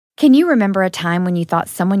Can you remember a time when you thought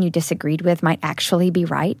someone you disagreed with might actually be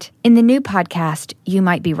right? In the new podcast, You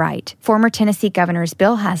Might Be Right, former Tennessee Governors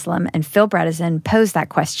Bill Haslam and Phil Bredesen pose that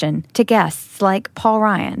question to guests like Paul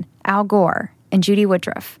Ryan, Al Gore, and Judy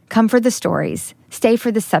Woodruff. Come for the stories, stay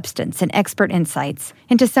for the substance and expert insights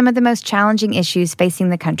into some of the most challenging issues facing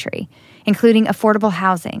the country, including affordable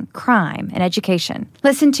housing, crime, and education.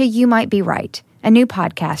 Listen to You Might Be Right, a new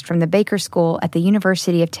podcast from the Baker School at the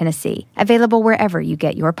University of Tennessee, available wherever you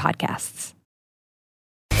get your podcasts.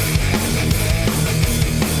 The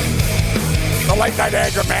Late Night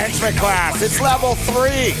Anger Management class. It's level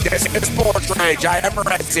 3. This is Sports Rage. I am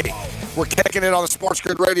Morency. We're kicking it on the Sports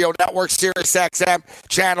Grid Radio Network, Sirius XM,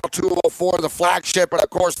 Channel 204, the flagship, and of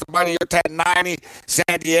course the Money 1090,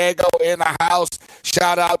 San Diego in the house.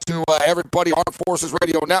 Shout out to everybody, Armed Forces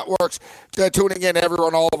Radio Networks, tuning in,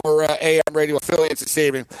 everyone, all of our AM radio affiliates this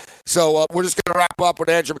evening. So we're just going to wrap up with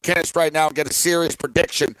Andrew McKinnis right now and get a serious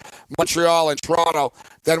prediction. Montreal and Toronto.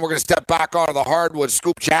 Then we're going to step back onto the hardwood.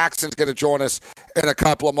 Scoop Jackson's going to join us in a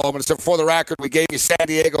couple of moments. So for the record, we gave you San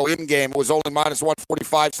Diego in-game. It was only minus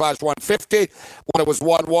 145/150. When it was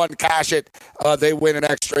 1-1, cash it. They win in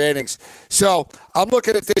extra innings. So I'm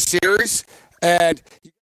looking at this series, and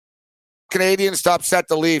Canadians to upset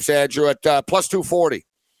the Leafs, Andrew, at plus 240.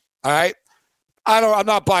 All right? I'm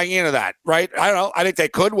not buying into that, right? I don't know. I think they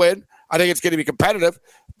could win. I think it's going to be competitive.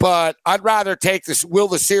 But I'd rather take this. Will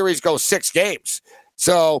the series go 6 games?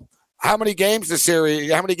 So how many games in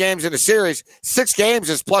the series? 6 games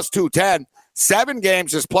is plus 210. 7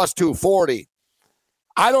 games is plus 240.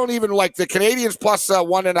 I don't even like the Canadians plus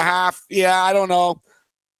 1.5. Yeah, I don't know.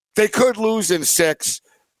 They could lose in 6,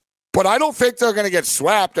 but I don't think they're going to get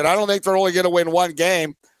swept, and I don't think they're only going to win 1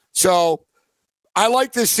 game. So I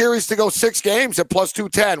like this series to go 6 games at plus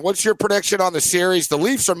 210. What's your prediction on the series? The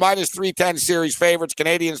Leafs are minus 310 series favorites.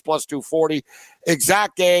 Canadians plus 240.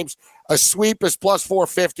 Exact games. A sweep is plus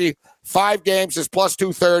 450. 5 games is plus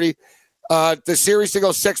 230. The series to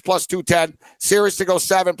go 6 plus 210. Series to go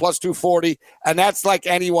 7 plus 240. And that's like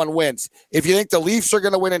anyone wins. If you think the Leafs are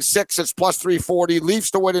going to win in 6, it's plus 340.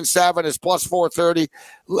 Leafs to win in 7 is plus 430.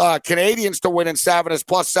 Canadians to win in 7 is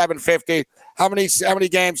plus 750. How many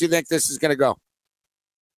games do you think this is going to go?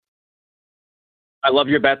 I love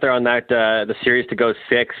your bet there on that, the series to go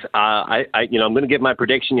 6. I'm going to give my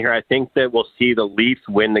prediction here. I think that we'll see the Leafs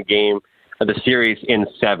win the series in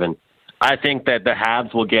 7. I think that the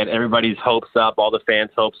Habs will get everybody's hopes up, all the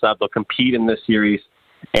fans' hopes up. They'll compete in this series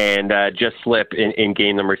and just slip in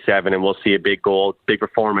game number 7, and we'll see a big goal, big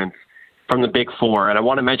performance from the Big Four. And I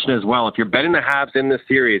want to mention as well, if you're betting the Habs in this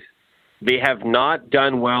series, they have not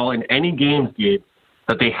done well in any games, Gabe,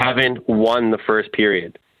 that they haven't won the first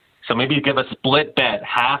period. So maybe you give a split bet,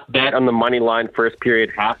 half bet on the money line first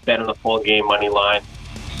period, half bet on the full game money line,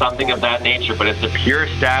 something of that nature. But it's a pure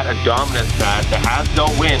stat, a dominant stat. The Habs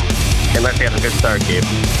don't win unless they have a good start, Gabe.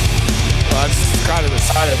 Well, that's kind of the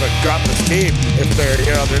sign of a gutless team if they're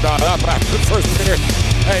not up after the first period.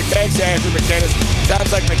 Hey, thanks, Andrew McKinnis.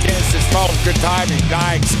 Sounds like McKinnis is phone. Good timing.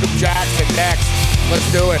 Dying. Scoop Jackson next. Let's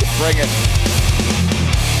do it. Bring it.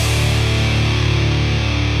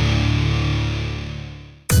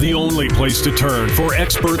 The only place to turn for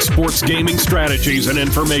expert sports gaming strategies and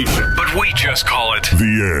information. But we just call it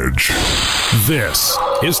The Edge. This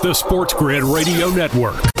is the Sports Grid Radio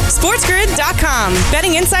Network. SportsGrid.com.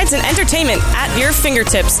 Betting insights and entertainment at your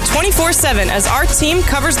fingertips 24/7 as our team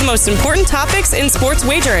covers the most important topics in sports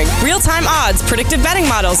wagering. Real-time odds, predictive betting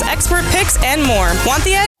models, expert picks, and more. Want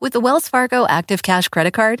the edge? With the Wells Fargo Active Cash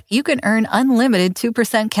Credit Card, you can earn unlimited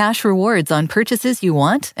 2% cash rewards on purchases you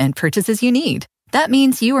want and purchases you need. That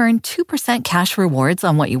means you earn 2% cash rewards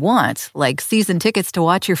on what you want, like season tickets to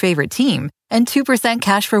watch your favorite team, and 2%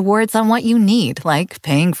 cash rewards on what you need, like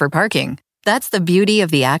paying for parking. That's the beauty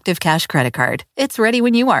of the Active Cash Credit Card. It's ready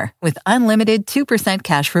when you are, with unlimited 2%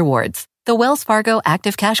 cash rewards. The Wells Fargo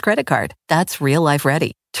Active Cash Credit Card. That's real life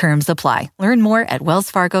ready. Terms apply. Learn more at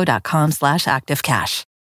wellsfargo.com/activecash.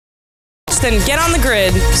 Then get on the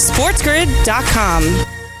grid. SportsGrid.com.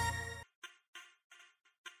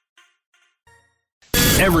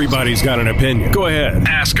 Everybody's got an opinion. Go ahead.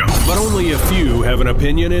 Ask them. But only a few have an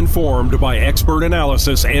opinion informed by expert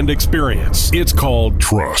analysis and experience. It's called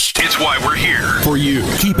Trust. It's why we're here. For you.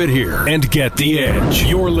 Keep it here and get the edge.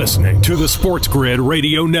 You're listening to the Sports Grid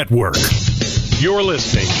Radio Network. You're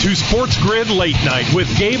listening to Sports Grid Late Night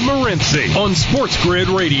with Gabe Morency on Sports Grid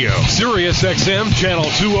Radio, Sirius XM Channel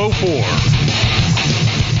 204.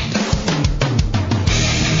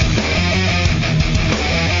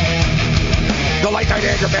 The Late Night right,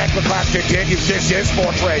 anger management class continues. This is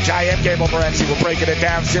Sports Rage. I am Gabe Morency. We're breaking it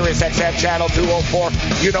down. Sirius XM Channel 204.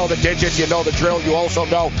 You know the digits. You know the drill. You also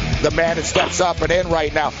know the man that steps up and in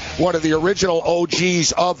right now. One of the original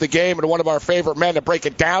OGs of the game and one of our favorite men to break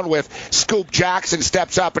it down with. Scoop Jackson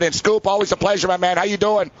steps up and in. Scoop, always a pleasure, my man. How you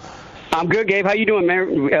doing? I'm good, Gabe. How you doing,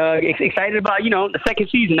 man? Excited about, the second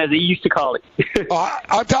season, as they used to call it.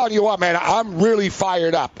 I'm telling you what, man, I'm really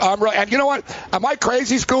fired up. And you know what? Am I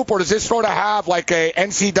crazy, Scoop, or does this sort of have like a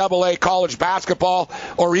NCAA college basketball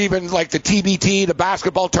or even like the TBT, the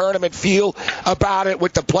basketball tournament feel about it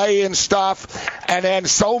with the play-in stuff? And then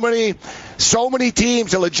so many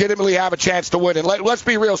teams that legitimately have a chance to win. And let's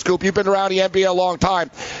be real, Scoop, you've been around the NBA a long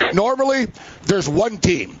time. Normally, there's one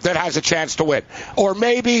team that has a chance to win. Or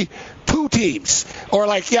maybe two teams. Or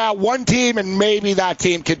one team and maybe that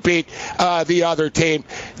team could beat the other team.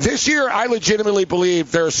 This year, I legitimately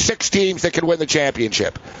believe there are 6 teams that can win the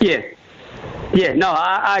championship. Yeah. Yeah, no,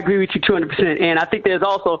 I agree with you 200%. And I think there's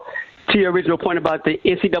also, to your original point about the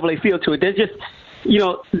NCAA feel to it, there's just,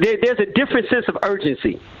 there's a different sense of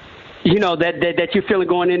urgency, that you're feeling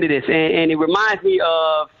going into this. And it reminds me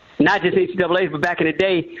of not just NCAA, but back in the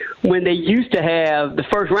day when they used to have the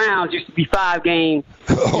first rounds used to be 5-game,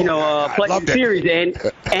 play series,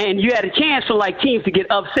 and you had a chance for teams to get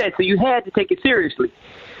upset, so you had to take it seriously.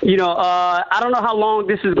 I don't know how long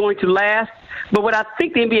this is going to last, but what I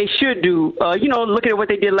think the NBA should do, looking at what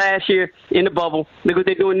they did last year in the bubble, look what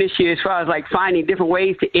they're doing this year as far as finding different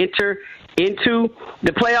ways to enter into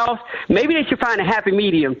the playoffs. Maybe they should find a happy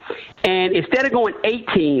medium, and instead of going 8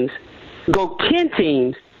 teams, go 10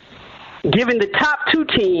 teams. Giving the top 2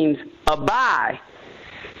 teams a bye,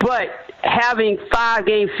 but having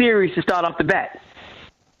 5-game series to start off the bat.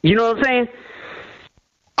 You know what I'm saying?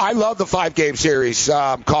 I love the 5-game series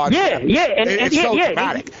concept. Yeah. It's so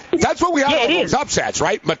dramatic. That's what we have all those upsets,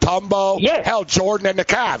 right? Mutombo, hell, Jordan and the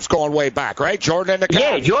Cavs going way back, right? Jordan and the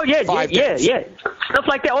Cavs. Yeah. Stuff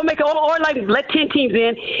like that. Or let 10 teams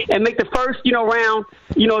in and make the first, round,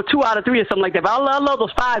 2 out of 3 or something like that. But I love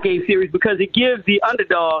those 5-game series because it gives the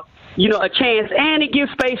underdog, a chance, and it gives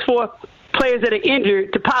space for players that are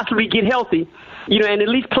injured to possibly get healthy, and at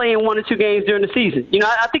least play in 1 or 2 games during the season.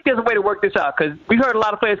 I think there's a way to work this out because we've heard a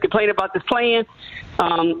lot of players complain about this playing,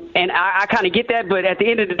 and I kind of get that, but at the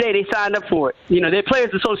end of the day, they signed up for it. Their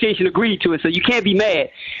Players Association agreed to it, so you can't be mad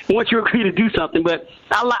once you agree to do something. But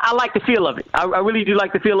I like the feel of it. I really do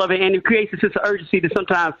like the feel of it, and it creates a sense of urgency that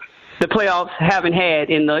sometimes the playoffs haven't had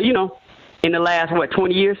in the, in the last,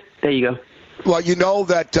 20 years? There you go. Well, you know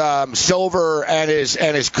that Silver and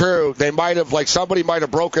his crew, they might have, somebody might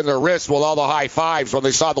have broken their wrist with all the high fives when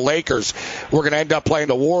they saw the Lakers were going to end up playing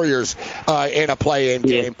the Warriors in a play-in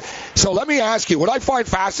game. So let me ask you, what I find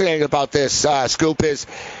fascinating about this, Scoop, is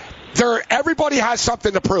everybody has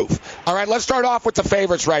something to prove. All right, let's start off with the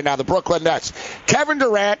favorites right now, the Brooklyn Nets. Kevin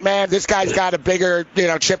Durant, man, this guy's got a bigger,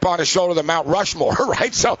 chip on his shoulder than Mount Rushmore,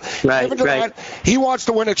 right? So Kevin Durant, he wants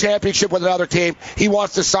to win a championship with another team. He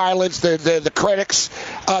wants to silence the critics,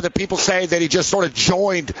 the people say that he just sort of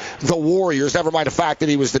joined the Warriors. Never mind the fact that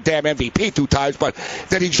he was the damn MVP 2 times, but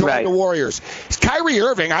that he joined the Warriors. Kyrie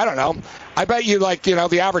Irving, I don't know. I bet you,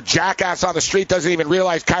 the average jackass on the street doesn't even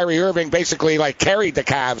realize Kyrie Irving basically, carried the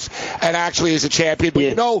Cavs and actually is a champion.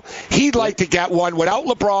 But, he'd like to get one without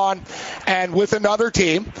LeBron and with another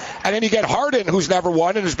team. And then you get Harden, who's never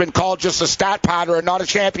won and has been called just a stat pattern and not a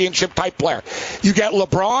championship-type player. You get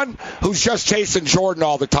LeBron, who's just chasing Jordan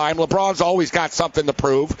all the time. LeBron's always got something to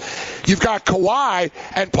prove. You've got Kawhi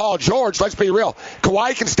and Paul George. Let's be real.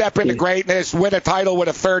 Kawhi can step into greatness, win a title with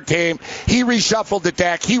a third team. He reshuffled the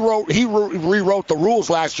deck. He rewrote the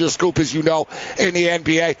rules last year, Scoop, as you know, in the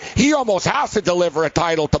NBA. He almost has to deliver a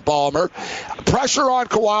title to Ballmer. Pressure on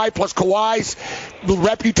Kawhi, plus Kawhi's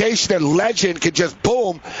reputation and legend could just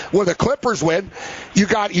boom when the Clippers win. You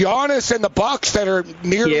got Giannis and the Bucks that are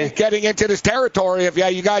nearly getting into this territory of,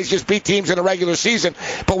 you guys just beat teams in a regular season,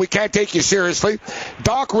 but we can't take you seriously.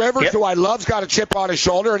 Doc Rivers, who I love's got a chip on his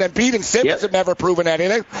shoulder, and Embiid and Simmons have never proven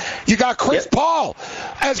anything. You got Chris Paul,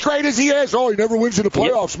 as great as he is. He never wins in the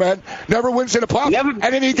playoffs, man. Never wins in the playoffs. And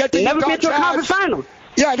then you get the Utah Jazz.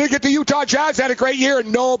 Yeah, they get the Utah Jazz, had a great year,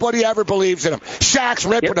 and nobody ever believes in them. Shaq's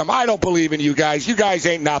ripping them. I don't believe in you guys. You guys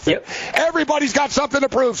ain't nothing. Everybody's got something to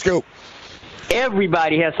prove, Scoop.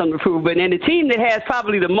 Everybody has something to prove. But then the team that has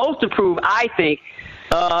probably the most to prove, I think,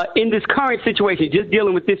 in this current situation, just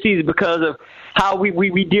dealing with this season because of how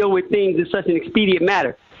we deal with things in such an expedient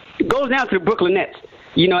matter, it goes down to the Brooklyn Nets.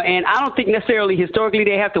 And I don't think necessarily historically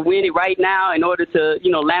they have to win it right now in order to,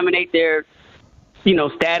 laminate their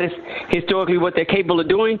status historically, what they're capable of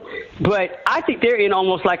doing. But I think they're in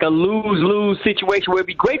almost like a lose-lose situation where it'd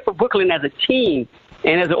be great for Brooklyn as a team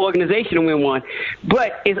and as an organization to win one.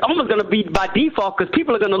 But it's almost going to be by default because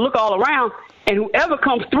people are going to look all around, and whoever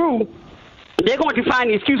comes through, they're going to find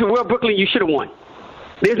the excuse of, well, Brooklyn, you should have won.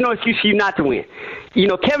 There's no excuse for you not to win. You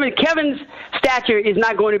know, Kevin's stature is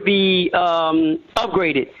not going to be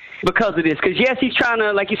upgraded because of this. Because, yes, he's trying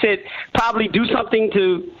to, like you said, probably do something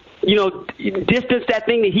to, you know, distance that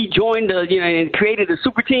thing that he joined, and created a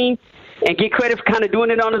super team and get credit for kind of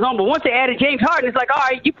doing it on his own. But once they added James Harden, it's like, all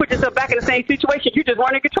right, you put yourself back in the same situation. You just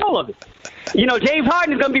weren't in control of it. You know, James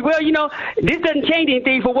Harden is going to be, well, you know, this doesn't change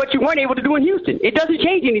anything for what you weren't able to do in Houston. It doesn't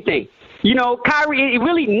change anything. You know, Kyrie, it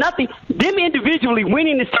really nothing. Them individually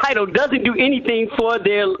winning this title doesn't do anything for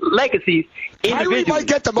their legacies. Kyrie might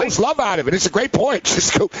get the most love out of it. It's a great point.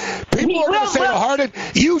 People are going to say to Harden,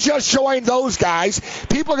 you just joined those guys.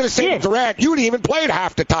 People are going to say to Durant, you didn't even play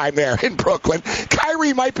half the time there in Brooklyn.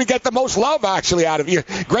 Kyrie might get the most love, actually, out of you.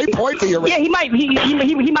 Great point for you. Yeah, he might.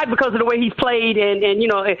 He might because of the way he's played. And, you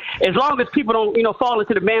know, as long as people don't, you know, fall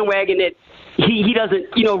into the bandwagon that he doesn't,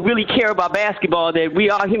 you know, really care about basketball, that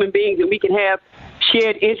we are human beings and we can have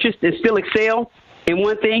shared interests and still excel in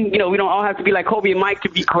one thing. You know, we don't all have to be like Kobe and Mike to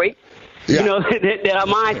be great. Yeah. You know, that our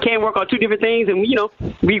minds can work on two different things, and, you know,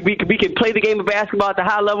 we can play the game of basketball at the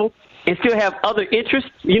high level and still have other interests,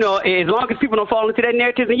 you know, as long as people don't fall into that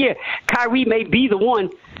narrative. And, yeah, Kyrie may be the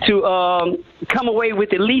one to come away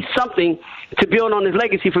with at least something to build on his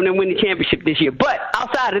legacy from them winning the championship this year. But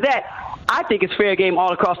outside of that, I think it's fair game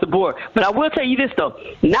all across the board. But I will tell you this, though,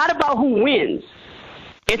 not about who wins.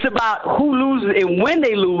 It's about who loses, and when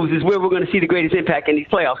they lose is where we're going to see the greatest impact in these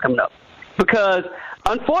playoffs coming up. Because,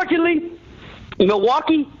 unfortunately,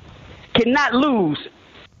 Milwaukee cannot lose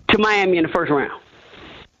to Miami in the first round.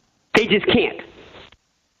 They just can't.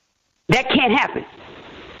 That can't happen.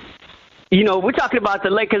 You know, we're talking about the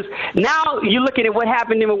Lakers. Now you're looking at what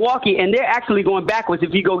happened in Milwaukee, and they're actually going backwards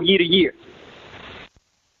if you go year to year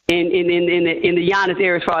in the Giannis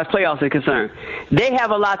era as far as playoffs are concerned. They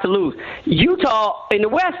have a lot to lose. Utah in the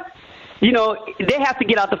West, you know, they have to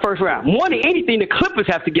get out the first round. More than anything, the Clippers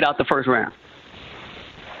have to get out the first round.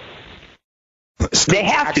 They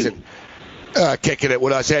have to. Kicking it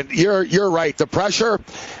with us, and you're right. The pressure,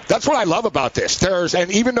 that's what I love about this.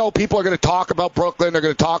 And even though people are going to talk about Brooklyn, they're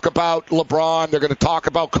going to talk about LeBron, they're going to talk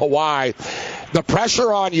about Kawhi, the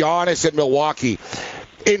pressure on Giannis in Milwaukee,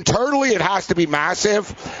 internally it has to be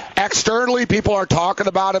massive. Externally, people aren't talking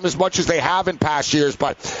about him as much as they have in past years.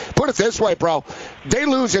 But put it this way, bro, they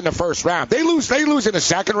lose in the first round. They lose in the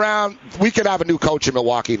second round. We could have a new coach in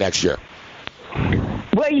Milwaukee next year.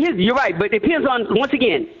 Well, you're right, but it depends on, once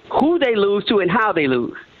again, who they lose to and how they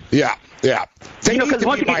lose. Yeah. They need to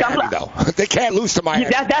beat Miami, though. They can't lose to Miami.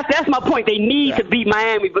 That's my point. They need to beat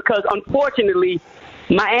Miami because, unfortunately,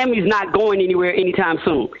 Miami's not going anywhere anytime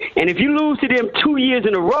soon. And if you lose to them 2 years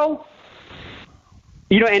in a row,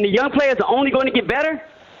 you know, and the young players are only going to get better,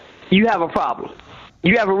 you have a problem.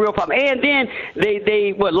 You have a real problem. And then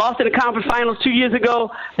they lost in the conference finals 2 years ago.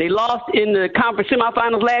 They lost in the conference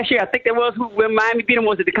semifinals last year. I think that was when Miami beat them.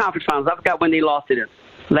 Was it the conference finals? I forgot when they lost to them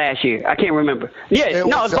last year. I can't remember. Yeah, it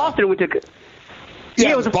was Boston. It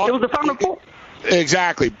was the Final Four.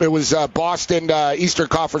 Exactly. It was Boston Eastern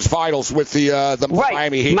Conference Finals with the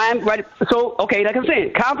Miami Heat. Right. So, okay, like I'm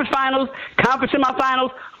saying, conference finals, conference semifinals,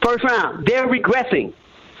 first round. They're regressing.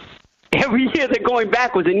 Every year they're going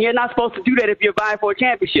backwards, and you're not supposed to do that if you're vying for a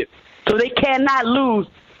championship. So they cannot lose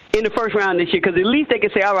in the first round this year because at least they can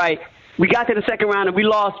say, all right, we got to the second round and we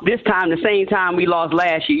lost this time the same time we lost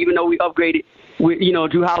last year, even though we upgraded with, you know,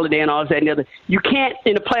 Drew Holiday and all that and the other. You can't,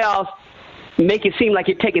 in the playoffs, make it seem like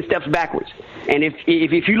you're taking steps backwards. And if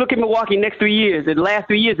you look at Milwaukee next 3 years, the last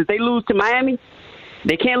 3 years, if they lose to Miami,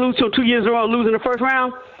 they can't lose till 2 years in a row and lose in the first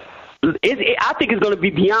round. I think it's going to be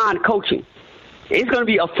beyond coaching. It's going to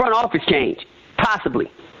be a front office change,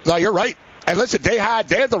 possibly. No, you're right. And listen, they had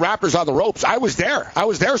the Raptors on the ropes. I was there,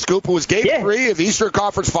 Scoop. It was Game 3 of the Eastern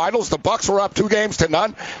Conference Finals. The Bucks were up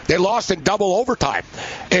 2-0. They lost in double overtime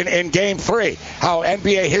in Game 3. How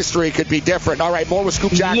NBA history could be different. All right, more with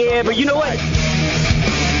Scoop Jackson. Yeah, but you know what?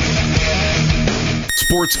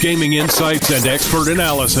 Sports gaming insights and expert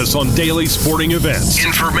analysis on daily sporting events.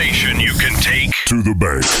 Information you can take to the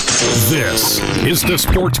bank. This is the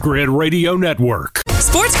Sports Grid Radio Network.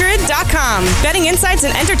 SportsGrid.com. Betting insights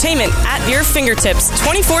and entertainment at your fingertips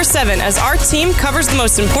 24/7 as our team covers the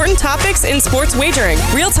most important topics in sports wagering.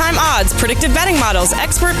 Real-time odds, predictive betting models,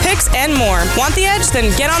 expert picks, and more. Want the edge?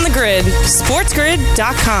 Then get on the grid.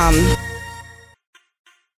 SportsGrid.com.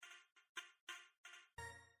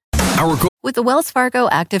 With the Wells Fargo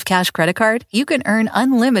Active Cash Credit Card, you can earn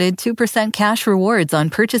unlimited 2% cash rewards on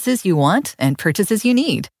purchases you want and purchases you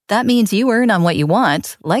need. That means you earn on what you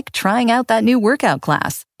want, like trying out that new workout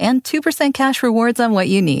class, and 2% cash rewards on what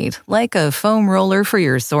you need, like a foam roller for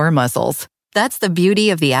your sore muscles. That's the beauty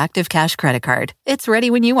of the Active Cash credit card. It's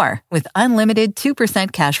ready when you are, with unlimited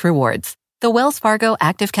 2% cash rewards. The Wells Fargo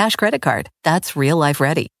Active Cash credit card. That's real life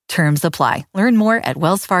ready. Terms apply. Learn more at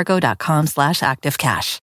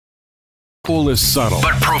wellsfargo.com/activecash. Cool is subtle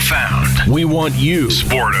but profound. We want you,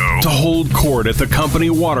 Sporto, to hold court at the company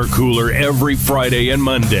water cooler every Friday and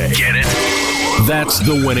Monday. Get it? That's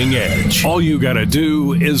the winning edge. All you gotta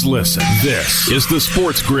do is listen. This is the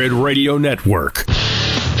Sports Grid Radio Network.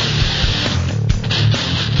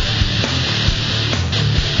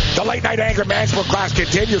 The late night anger management class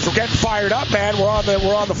continues. We're getting fired up, man. We're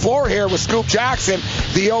on the floor here with Scoop Jackson,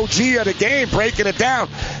 the OG of the game, breaking it down.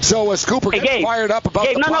 So, Scoop, we're getting fired up about.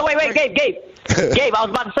 Gabe, Gabe, Gabe, I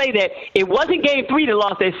was about to say that it wasn't Game 3 that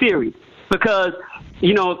lost that series because,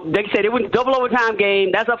 you know, they said it was a double overtime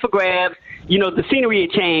game. That's up for grabs. You know, the scenery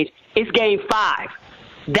had changed. It's Game 5.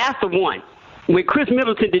 That's the one when Chris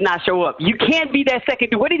Middleton did not show up. You can't be that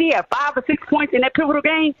second. What did he have? 5 or 6 points in that pivotal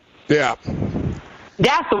game? Yeah.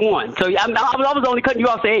 That's the one. So I was only cutting you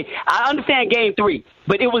off saying, hey, I understand Game 3,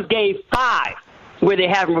 but it was Game 5 where they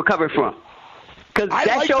haven't recovered from. Because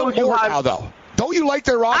that shows you how. Now, though. Don't you like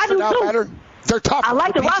their roster now better? They're tough. I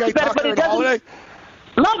like the roster better, but it doesn't.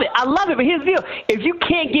 Love it. I love it. But here's the deal. If you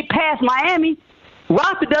can't get past Miami,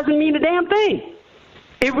 roster doesn't mean a damn thing.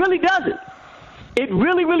 It really doesn't. It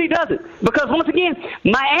really, really doesn't. Because, once again,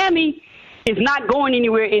 Miami is not going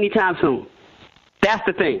anywhere anytime soon. That's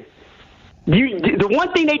the thing. The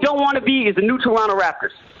one thing they don't want to be is the new Toronto Raptors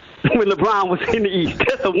when LeBron was in the East.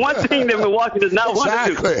 That's the one thing that Milwaukee does not want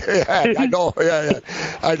to do. Exactly. I know.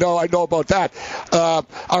 I know about that.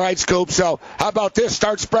 All right, Scoop. So how about this?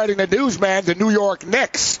 Start spreading the news, man. The New York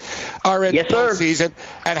Knicks are in the postseason.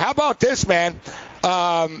 And how about this, man?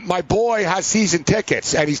 My boy has season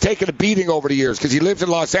tickets, and he's taken a beating over the years because he lives in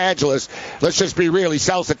Los Angeles. Let's just be real. He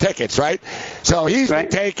sells the tickets, right? So he's been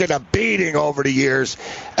taking a beating over the years,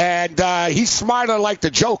 and he's smiling like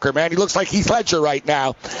the Joker, man. He looks like Heath Ledger right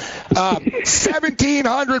now.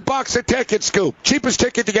 $1,700 a ticket, Scoop. Cheapest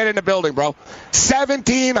ticket to get in the building, bro.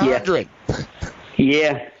 $1,700.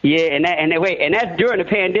 Yeah, and that's during the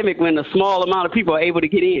pandemic when a small amount of people are able to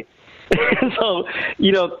get in. So,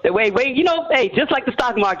 you know, hey, just like the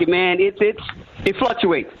stock market, man, it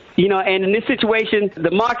fluctuates. You know, and in this situation,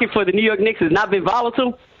 the market for the New York Knicks has not been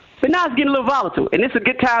volatile, but now it's getting a little volatile. And it's a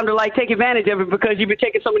good time to, like, take advantage of it because you've been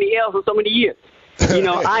taking so many L's for so many years. You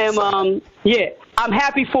know, I'm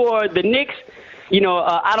happy for the Knicks. You know,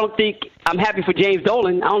 I don't think I'm happy for James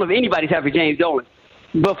Dolan. I don't know if anybody's happy for James Dolan.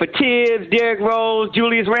 But for Tibbs, Derrick Rose,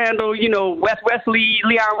 Julius Randle, you know, Wes Wesley,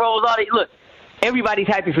 Leon Rose, all that, look. Everybody's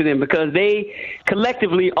happy for them because they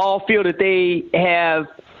collectively all feel that they have,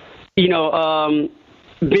 you know,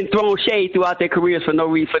 been thrown shade throughout their careers for no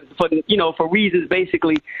reason, for reasons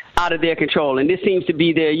basically out of their control. And this seems to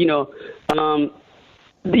be their,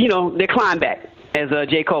 their climb back, as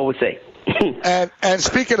J. Cole would say. And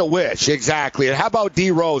speaking of which, exactly. And how about D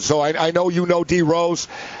Rose? So I know you know D Rose,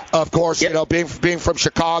 of course. Yep. You know, being from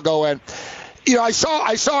Chicago and. You know, I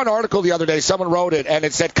saw an article the other day. Someone wrote it, and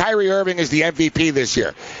it said Kyrie Irving is the MVP this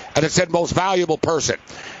year, and it said most valuable person,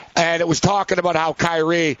 and it was talking about how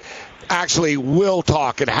Kyrie actually will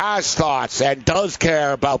talk and has thoughts and does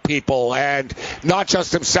care about people and not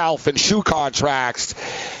just himself and shoe contracts.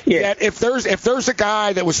 Yeah. Yet if there's a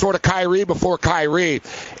guy that was sort of Kyrie before Kyrie,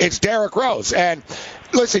 it's Derrick Rose. And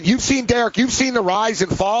listen, you've seen Derrick. You've seen the rise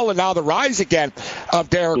and fall and now the rise again of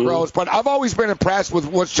Derrick Rose. But I've always been impressed with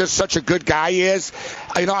what's just such a good guy he is.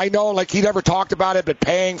 I know, like, he never talked about it, but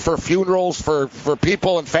paying for funerals for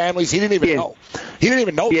people and families, he didn't even know. He didn't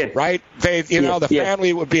even know them, right? The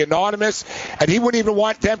family would be anonymous, and he wouldn't even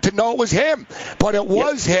want them to know it was him. But it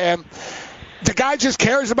was him. The guy just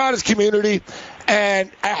cares about his community.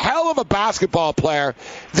 And a hell of a basketball player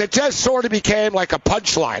that just sort of became like a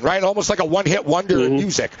punchline, right? Almost like a one-hit wonder in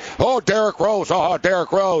music. Oh, Derrick Rose.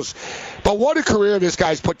 But what a career this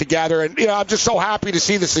guy's put together. And, I'm just so happy to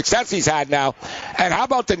see the success he's had now. And how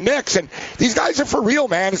about the Knicks? And these guys are for real,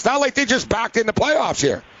 man. It's not like they just backed in the playoffs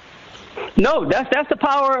here. No, that's the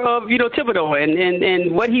power of, Thibodeau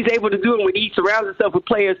and what he's able to do when he surrounds himself with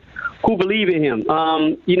players who believe in him.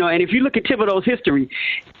 And if you look at Thibodeau's history,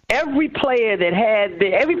 every player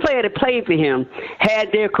that played for him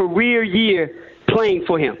had their career year playing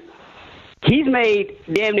for him. He's made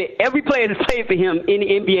damn near every player that's played for him in the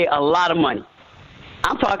NBA a lot of money.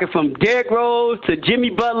 I'm talking from Derrick Rose to Jimmy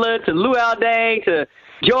Butler to Lou Aldang to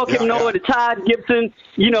Joakim Noah to Todd Gibson,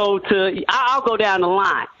 I'll go down the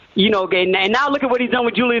line. And now look at what he's done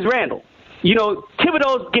with Julius Randle.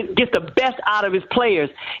 Thibodeau gets the best out of his players.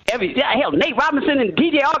 Hell, Nate Robinson and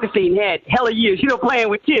DJ Augustine had hella years, playing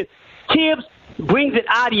with Tibbs. Tibbs brings it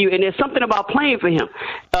out of you, and there's something about playing for him.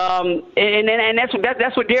 And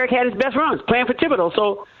that's what Derek had his best runs, playing for Thibodeau.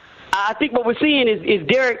 So I think what we're seeing is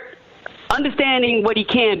Derek understanding what he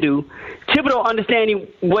can do, Thibodeau understanding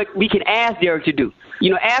what we can ask Derek to do.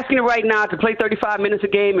 Asking him right now to play 35 minutes a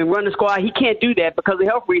game and run the squad, he can't do that because of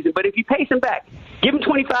health reasons. But if you pace him back, give him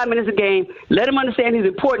 25 minutes a game, let him understand his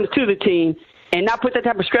importance to the team, and not put that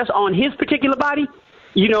type of stress on his particular body,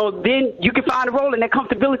 then you can find a role in that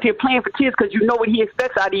comfortability of playing for Tibbs because you know what he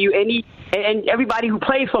expects out of you, and everybody who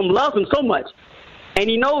plays for him loves him so much. And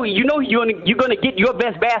you're going to get your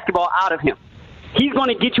best basketball out of him. He's going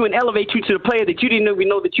to get you and elevate you to the player that you didn't even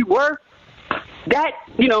know that you were.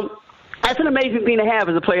 That's an amazing thing to have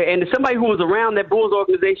as a player. And as somebody who was around that Bulls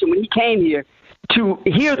organization when he came here, to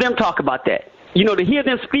hear them talk about that, to hear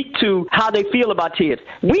them speak to how they feel about Tibbs.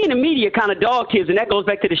 We in the media kind of dog Tibbs, and that goes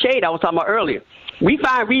back to the shade I was talking about earlier. We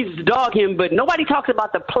find reasons to dog him, but nobody talks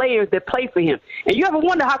about the players that play for him. And you ever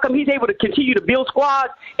wonder how come he's able to continue to build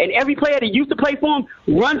squads and every player that used to play for him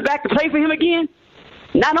runs back to play for him again?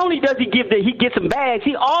 Not only does he get some bags,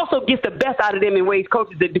 he also gets the best out of them in ways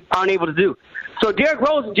coaches that aren't able to do. So Derrick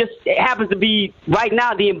Rose just happens to be, right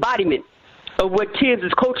now, the embodiment of what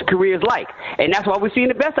Tibbs' coaching career is like. And that's why we're seeing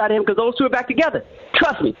the best out of him, because those two are back together.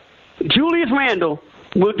 Trust me, Julius Randle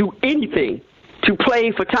will do anything to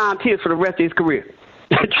play for Tom Tibbs for the rest of his career.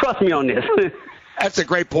 Trust me on this. That's a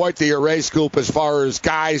great point to your Ray Scoop as far as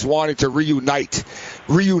guys wanting to reunite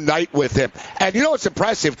with him. And what's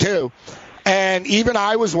impressive, too? And even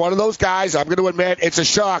I was one of those guys. I'm going to admit it's a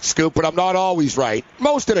shock, Scoop, but I'm not always right.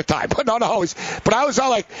 Most of the time, but not always. But I was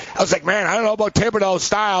like, man, I don't know about Thibodeau's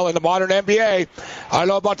style in the modern NBA. I don't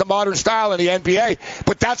know about the modern style in the NBA.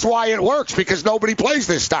 But that's why it works, because nobody plays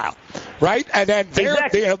this style, right? And then they're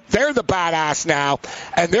the badass now,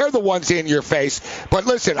 and they're the ones in your face. But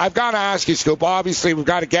listen, I've got to ask you, Scoop. Obviously, we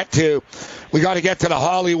got to get to the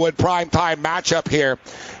Hollywood primetime matchup here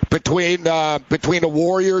between the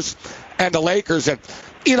Warriors and the Lakers. And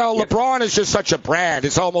LeBron is just such a brand.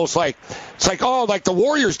 It's almost like the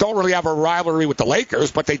Warriors don't really have a rivalry with the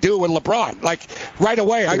Lakers, but they do with LeBron. Like right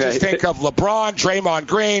away, I just think of LeBron, Draymond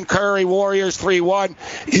Green, Curry, Warriors 3-1.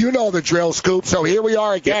 You know the drill, Scoop. So here we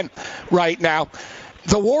are again right now.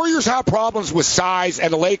 The Warriors have problems with size,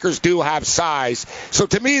 and the Lakers do have size. So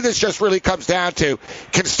to me, this just really comes down to,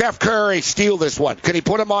 can Steph Curry steal this one? Can he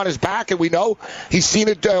put him on his back? And we know he's seen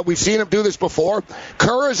it. We've seen him do this before.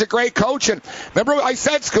 Kerr is a great coach. And remember I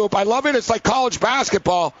said, Scoop, I love it. It's like college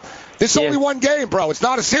basketball. This is only one game, bro. It's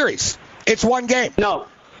not a series. It's one game. No.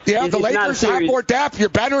 Yeah, the Lakers have more depth. You're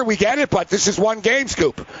better. We get it. But this is one game,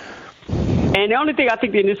 Scoop. And the only thing I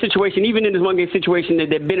think in this situation, even in this one-game situation,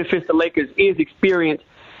 that benefits the Lakers is experience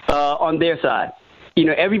on their side.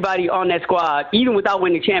 Everybody on that squad, even without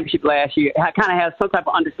winning the championship last year, kind of has some type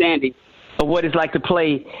of understanding of what it's like to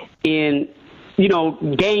play in,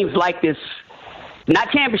 games like this.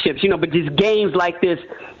 Not championships, but just games like this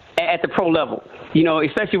at the pro level.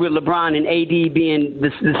 Especially with LeBron and AD being the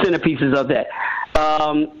centerpieces of that.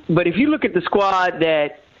 But if you look at the squad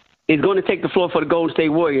that is going to take the floor for the Golden State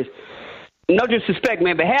Warriors, no disrespect,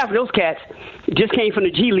 man, but half of those cats just came from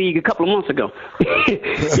the G League a couple of months ago.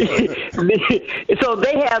 So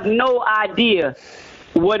they have no idea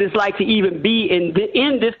what it's like to even be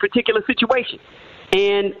in this particular situation.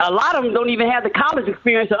 And a lot of them don't even have the college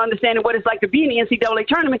experience of understanding what it's like to be in the NCAA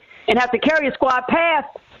tournament and have to carry a squad past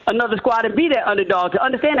another squad and be that underdog to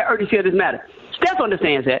understand the urgency of this matter. Steph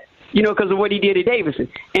understands that, because of what he did at Davidson.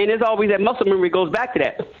 And there's always that muscle memory goes back to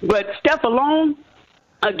that. But Steph alone,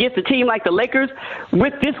 against a team like the Lakers,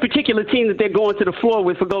 with this particular team that they're going to the floor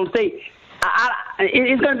with for Golden State,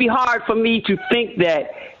 it's going to be hard for me to think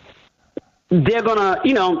that they're going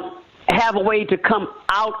to, have a way to come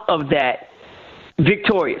out of that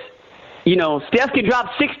victorious. Steph can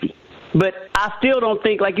drop 60, but I still don't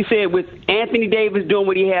think, like you said, with Anthony Davis doing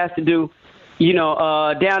what he has to do,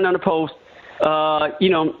 down on the post,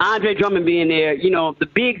 Andre Drummond being there, the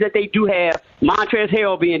bigs that they do have, Montrezl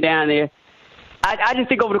Harrell being down there, I just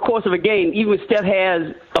think over the course of a game, even if Steph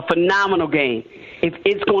has a phenomenal game,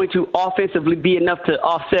 it's going to offensively be enough to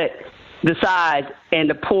offset the size and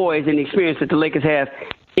the poise and the experience that the Lakers have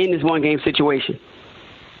in this one-game situation.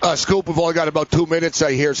 Scoop, we've only got about 2 minutes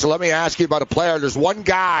here, so let me ask you about a player. There's one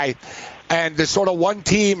guy, and there's sort of one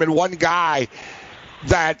team and one guy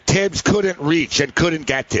that Tibbs couldn't reach and couldn't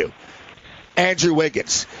get to. Andrew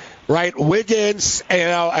Wiggins. Right, Wiggins,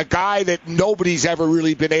 a guy that nobody's ever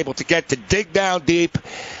really been able to get to dig down deep.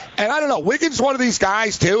 And I don't know, Wiggins is one of these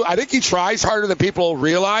guys, too. I think he tries harder than people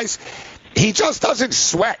realize. he just doesn't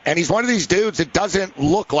sweat, and he's one of these dudes that doesn't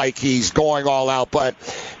look like he's going all out, but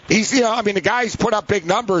he's, the guy's put up big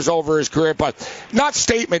numbers over his career, but not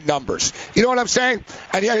statement numbers. You know what I'm saying?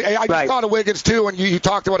 And I just thought of Wiggins, too, and you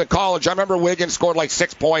talked about it in college. I remember Wiggins scored like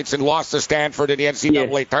 6 points and lost to Stanford in the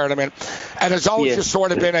NCAA tournament, and it's always just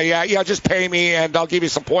sort of been just pay me, and I'll give you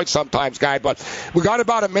some points sometimes, guy, but we got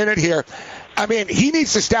about a minute here. I mean, he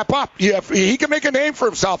needs to step up. He can make a name for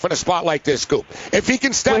himself in a spot like this, Scoop. If he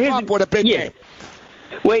can step up with a big game.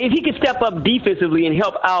 Well, if he can step up defensively and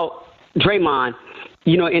help out Draymond,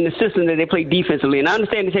 in the system that they play defensively. And I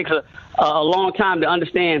understand it takes a long time to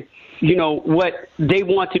understand, what they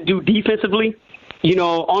want to do defensively.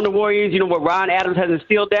 On the Warriors, what Ron Adams has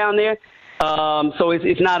instilled down there. So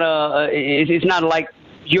it's not like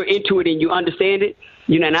you're into it and you understand it.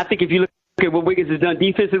 And I think if you look at what Wiggins has done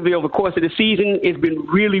defensively over the course of the season, it's been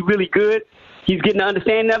really, really good. He's getting an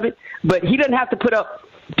understanding of it. But he doesn't have to put up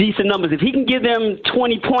decent numbers. If he can give them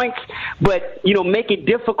 20 points, but, make it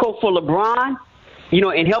difficult for LeBron,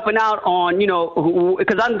 and helping out on,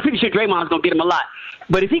 because I'm pretty sure Draymond's going to get him a lot.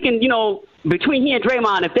 But if he can, between he and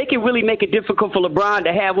Draymond, if they can really make it difficult for LeBron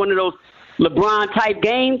to have one of those LeBron-type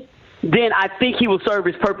games, then I think he will serve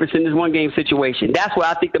his purpose in this one-game situation. That's where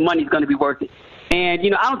I think the money's going to be worth it. And,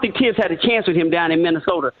 I don't think Tibbs had a chance with him down in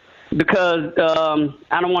Minnesota because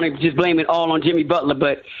I don't want to just blame it all on Jimmy Butler,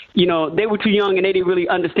 but, they were too young and they didn't really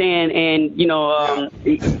understand, and,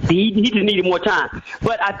 he just needed more time.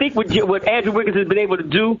 But I think what Andrew Wiggins has been able to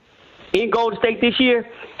do in Golden State this year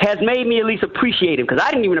has made me at least appreciate him, because I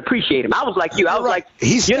didn't even appreciate him. I was like you. I was like,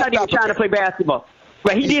 you're not even trying to play basketball.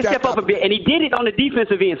 But he did step up a bit, and he did it on the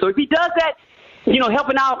defensive end. So if he does that,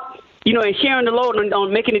 helping out, and sharing the load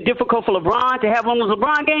on making it difficult for LeBron to have one of those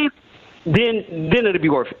LeBron games, then it'll be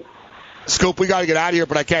worth it. Scoop, we got to get out of here,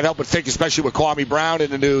 but I can't help but think, especially with Kwame Brown in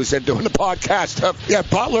the news and doing the podcast,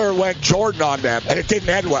 Butler went Jordan on them, and it didn't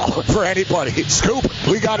end well for anybody. Scoop,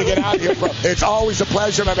 we got to get out of here, bro. It's always a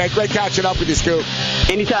pleasure, my man. Great catching up with you, Scoop.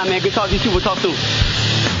 Anytime, man. Good talking to you, too. We'll talk soon.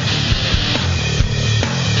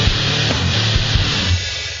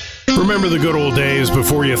 Remember the good old days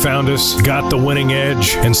before you found us, got the winning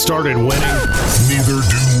edge, and started winning? Neither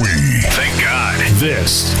do we. Thank God.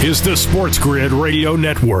 This is the Sports Grid Radio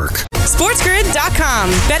Network. SportsGrid.com.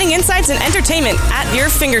 Betting insights and entertainment at your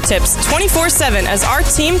fingertips 24/7 as our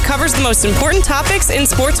team covers the most important topics in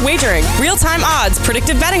sports wagering. Real-time odds,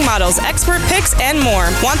 predictive betting models, expert picks, and more.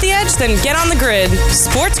 Want the edge? Then get on the grid.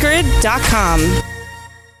 SportsGrid.com.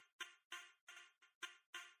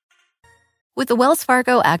 With the Wells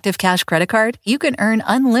Fargo Active Cash Credit Card, you can earn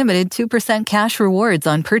unlimited 2% cash rewards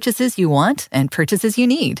on purchases you want and purchases you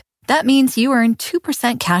need. That means you earn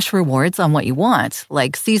 2% cash rewards on what you want,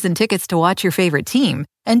 like season tickets to watch your favorite team,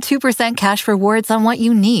 and 2% cash rewards on what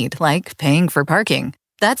you need, like paying for parking.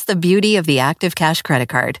 That's the beauty of the Active Cash Credit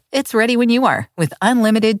Card. It's ready when you are, with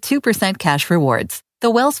unlimited 2% cash rewards.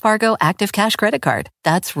 The Wells Fargo Active Cash Credit Card.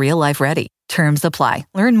 That's real life ready. Terms apply.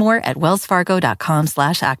 Learn more at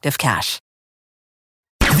wellsfargo.com/activecash.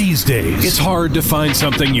 These days, it's hard to find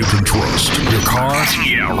something you can trust. Your car?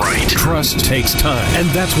 Yeah, right. Trust takes time, and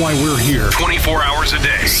that's why we're here 24 hours a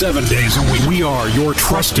day, 7 days a week. We are your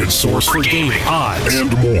trusted source for gaming, odds,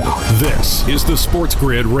 and more. This is the Sports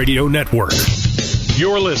Grid Radio Network.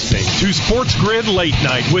 You're listening to Sports Grid Late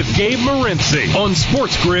Night with Gabe Morency on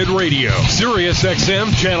Sports Grid Radio, Sirius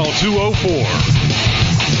XM Channel 204.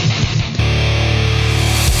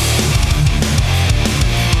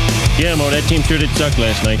 Yeah, Mo, that team sure did suck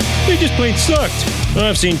last night. They just plain sucked. Well,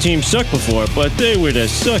 I've seen teams suck before, but they were the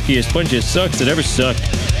suckiest bunch of sucks that ever sucked.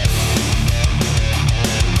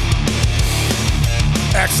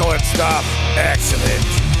 Excellent stuff. Excellent.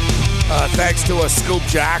 Thanks to Scoop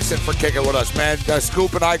Jackson for kicking with us, man.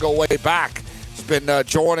 Scoop and I go way back. He's been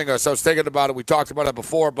joining us. I was thinking about it. We talked about it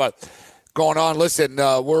before, but going on, listen,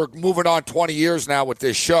 we're moving on 20 years now with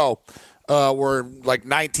this show. We're like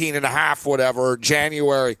 19 and a half, whatever.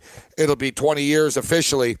 January, it'll be 20 years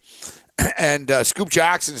officially. And Scoop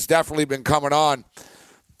Jackson's definitely been coming on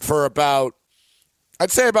for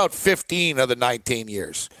I'd say about 15 of the 19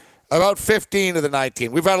 years. About 15 of the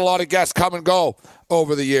 19. We've had a lot of guests come and go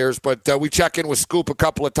over the years, but we check in with Scoop a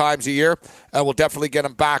couple of times a year, and we'll definitely get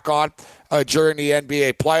him back on during the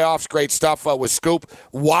NBA playoffs. Great stuff with Scoop.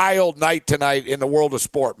 Wild night tonight in the world of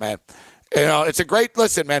sport, man. It's a great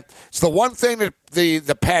listen, man. It's the one thing that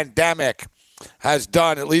the pandemic has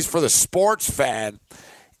done, at least for the sports fan,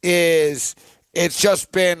 is it's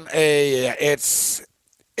just been it's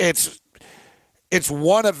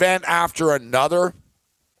one event after another.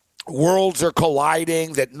 Worlds are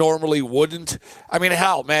colliding that normally wouldn't. I mean,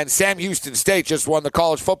 hell, man, Sam Houston State just won the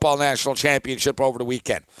college football national championship over the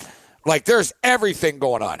weekend. Like, there's everything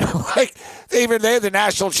going on. Like, they had the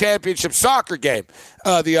national championship soccer game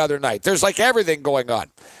the other night. There's, like, everything going on.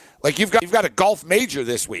 Like, you've got a golf major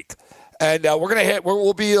this week. And we'll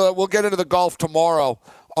get into the golf tomorrow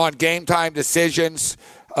on Game Time Decisions.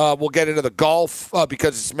 We'll get into the golf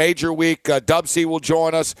because it's major week. Dubsy will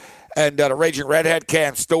join us. And the Raging Redhead,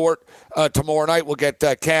 Cam Stewart. Tomorrow night we'll get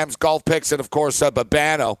Cam's golf picks and, of course,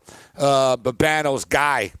 Babano. Babano's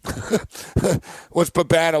guy. What's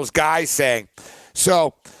Babano's guy saying?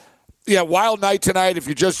 So, yeah, wild night tonight. If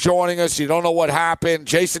you're just joining us, you don't know what happened.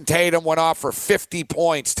 Jason Tatum went off for 50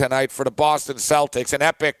 points tonight for the Boston Celtics. An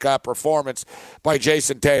epic performance by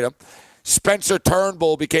Jason Tatum. Spencer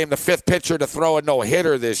Turnbull became the 5th pitcher to throw a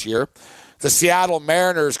no-hitter this year. The Seattle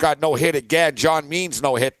Mariners got no hit again. John Means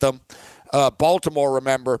no-hit them. Baltimore,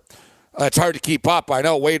 remember. It's hard to keep up. I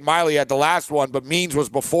know Wade Miley had the last one, but Means was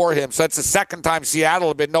before him. So that's the second time Seattle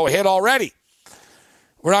had been no-hit already.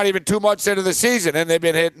 We're not even 2 months into the season, and they've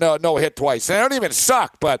been hit no-hit twice. And they don't even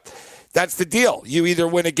suck, but that's the deal. You either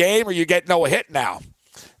win a game or you get no-hit now.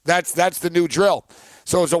 That's the new drill.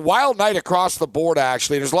 So it was a wild night across the board,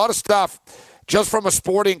 actually. There's a lot of stuff just from a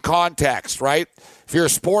sporting context, right? If you're a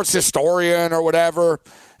sports historian or whatever,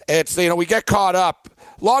 it's, we get caught up.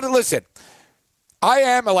 Listen, I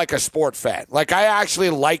am like a sport fan. Like, I actually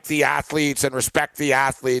like the athletes and respect the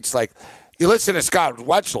athletes. Like, you listen to Scott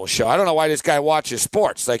Wetzel's show. I don't know why this guy watches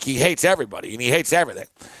sports. Like, he hates everybody and he hates everything,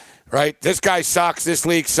 right? This guy sucks. This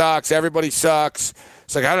league sucks. Everybody sucks.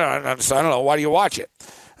 It's like, I don't know. Why do you watch it?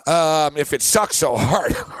 If it sucks so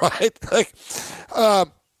hard, right? Like,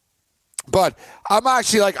 but I'm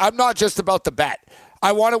actually I'm not just about the bet.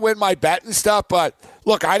 I want to win my bet and stuff, but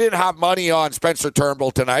look, I didn't have money on Spencer Turnbull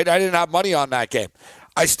tonight. I didn't have money on that game.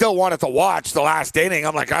 I still wanted to watch the last inning.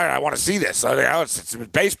 I'm like, all right, I want to see this. It's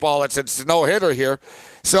baseball. It's no-hitter here.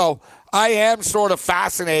 So I am sort of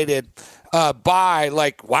fascinated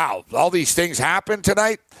by, wow, all these things happen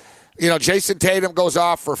tonight. Jason Tatum goes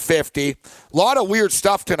off for 50. A lot of weird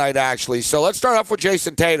stuff tonight, actually. So let's start off with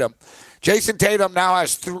Jason Tatum. Jason Tatum now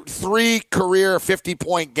has 3 career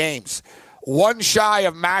 50-point games, one shy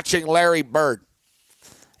of matching Larry Bird.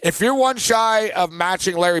 If you're one shy of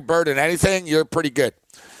matching Larry Bird in anything, you're pretty good.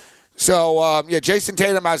 So, Jason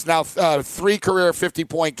Tatum has now 3 career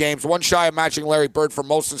 50-point games, one shy of matching Larry Bird for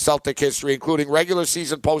most in Celtic history, including regular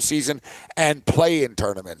season, postseason, and play-in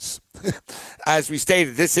tournaments. As we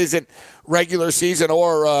stated, this isn't regular season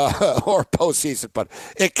or postseason, but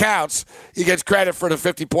it counts. He gets credit for the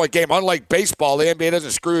 50-point game. Unlike baseball, the NBA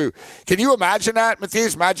doesn't screw you. Can you imagine that,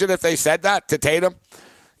 Matthias? Imagine if they said that to Tatum.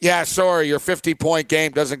 Yeah, sorry, your 50-point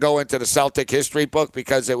game doesn't go into the Celtic history book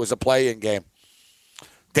because it was a play-in game.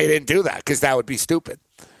 They didn't do that because that would be stupid,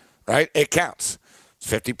 right? It counts. It's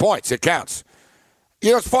 50 points. It counts.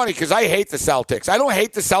 It's funny because I hate the Celtics. I don't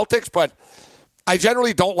hate the Celtics, but I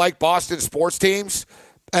generally don't like Boston sports teams.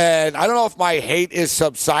 And I don't know if my hate is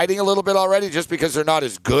subsiding a little bit already just because they're not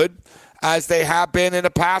as good as they have been in the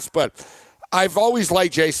past. But I've always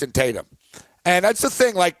liked Jason Tatum. And that's the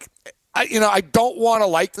thing. I don't want to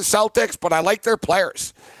like the Celtics, but I like their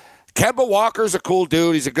players. Kemba Walker's a cool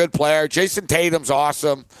dude. He's a good player. Jason Tatum's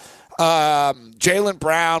awesome. Jaylen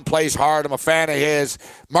Brown plays hard. I'm a fan of his.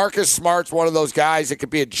 Marcus Smart's one of those guys that could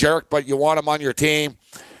be a jerk, but you want him on your team,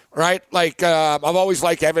 right? I've always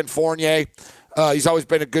liked Evan Fournier. He's always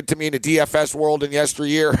been good to me in the DFS world in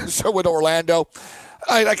yesteryear. So with Orlando,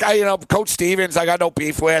 Coach Stevens, I got no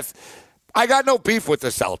beef with. I got no beef with the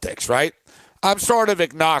Celtics, right? I'm sort of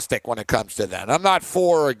agnostic when it comes to that. I'm not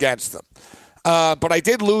for or against them. But I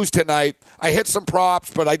did lose tonight. I hit some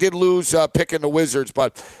props, but I did lose picking the Wizards.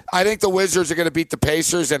 But I think the Wizards are going to beat the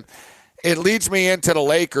Pacers, and it leads me into the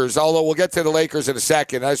Lakers, although we'll get to the Lakers in a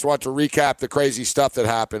second. I just want to recap the crazy stuff that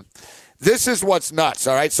happened. This is what's nuts,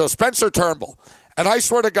 all right? So Spencer Turnbull, and I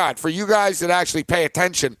swear to God, for you guys that actually pay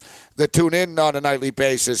attention, that tune in on a nightly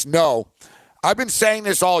basis, no, I've been saying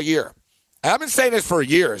this all year. I've been saying this for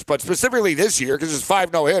years, but specifically this year because it's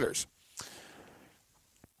 5 no-hitters.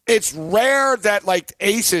 It's rare that,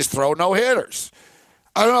 aces throw no-hitters.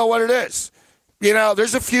 I don't know what it is.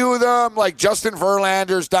 There's a few of them, like Justin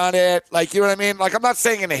Verlander's done it. You know what I mean? I'm not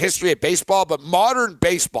saying in the history of baseball, but modern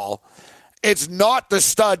baseball, it's not the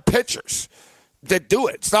stud pitchers that do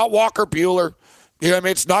it. It's not Walker Buehler. You know what I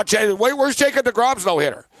mean? It's not where's Jacob deGrom's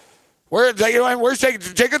no-hitter? Where's Jacob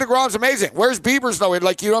deGrom's amazing. Where's Bieber's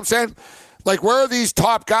no-hitter? You know what I'm saying? Where are these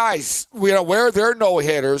top guys? Where are their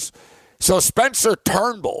no-hitters? So Spencer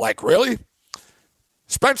Turnbull, really?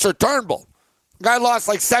 Spencer Turnbull. Guy lost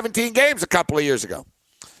 17 games a couple of years ago.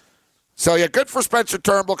 So, yeah, good for Spencer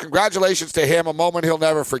Turnbull. Congratulations to him. A moment he'll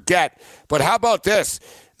never forget. But how about this?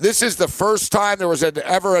 This is the first time there was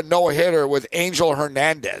ever a no-hitter with Angel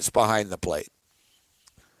Hernandez behind the plate.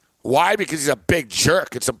 Why? Because he's a big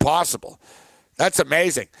jerk. It's impossible. That's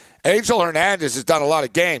amazing. Angel Hernandez has done a lot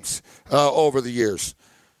of games over the years.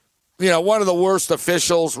 One of the worst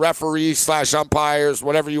officials, referees / umpires,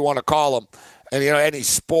 whatever you want to call them, and any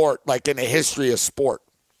sport, like in the history of sport.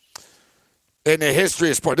 In the history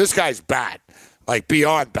of sport, this guy's bad, like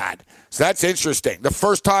beyond bad. So that's interesting. The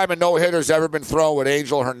first time a no-hitter's ever been thrown with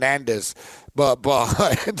Angel Hernandez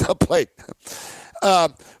behind the plate.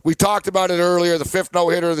 We talked about it earlier, the 5th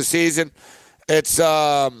no-hitter of the season. It's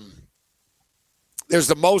there's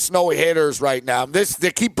the most no-hitters right now.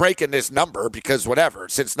 They keep breaking this number because whatever,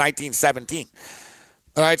 since 1917.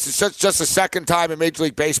 All right, so it's just the second time in Major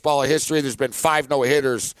League Baseball history there's been 5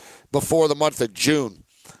 no-hitters before the month of June,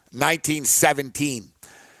 1917.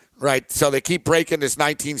 Right, so they keep breaking this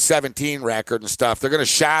 1917 record and stuff. They're going to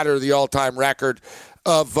shatter the all-time record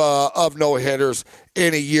of no-hitters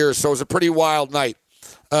in a year. So it was a pretty wild night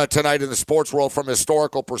tonight in the sports world from a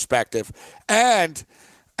historical perspective. And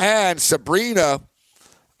Sabrina,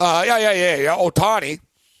 Ohtani.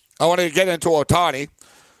 I wanted to get into Ohtani.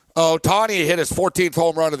 Ohtani hit his 14th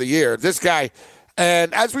home run of the year. This guy,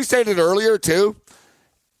 and as we stated earlier too,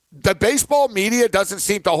 the baseball media doesn't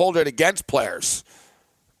seem to hold it against players.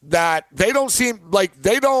 That baseball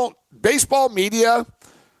media,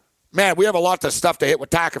 man, we have a lot of stuff to hit with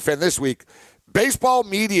Takafin this week. Baseball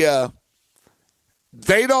media,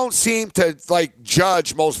 they don't seem to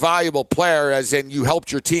judge most valuable player as in you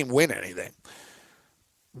helped your team win anything.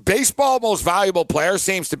 Baseball most valuable player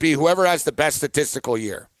seems to be whoever has the best statistical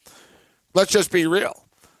year. Let's just be real,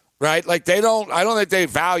 right? I don't think they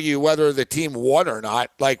value whether the team won or not.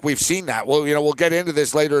 We've seen that. Well, we'll get into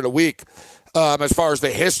this later in the week. As far as the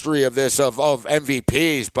history of this of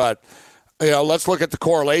MVPs, but let's look at the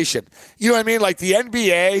correlation. You know what I mean? Like the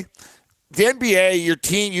NBA, your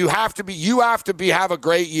team, you have to have a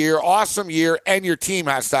great year, awesome year, and your team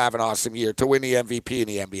has to have an awesome year to win the MVP in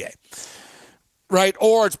the NBA. Right?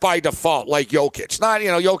 Or it's by default, like Jokic. Not,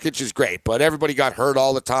 Jokic is great, but everybody got hurt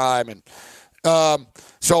all the time, and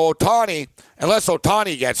so Ohtani, unless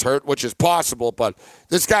Ohtani gets hurt, which is possible, but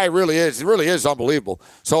this guy really is unbelievable.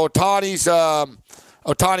 So Ohtani's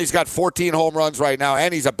got 14 home runs right now,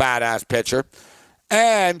 and he's a badass pitcher.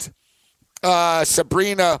 And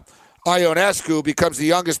Sabrina Ionescu becomes the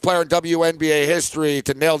youngest player in WNBA history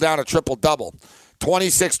to nail down a triple-double.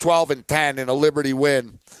 26, 12, and 10 in a Liberty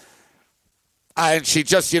win. And she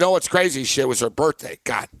just, what's crazy? It was her birthday.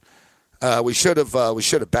 God, we should have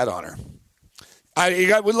bet on her.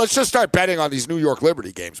 Let's just start betting on these New York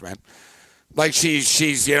Liberty games, man. Like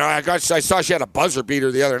she's I saw she had a buzzer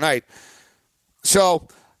beater the other night. So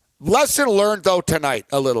lesson learned though tonight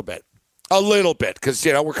a little bit, because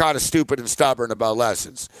we're kind of stupid and stubborn about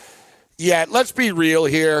lessons. Yeah, let's be real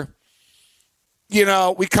here.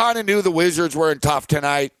 We kind of knew the Wizards were in tough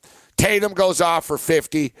tonight. Tatum goes off for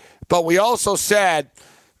 50, but we also said,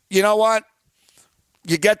 you know what?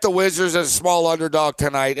 You get the Wizards as a small underdog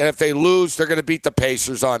tonight, and if they lose, they're going to beat the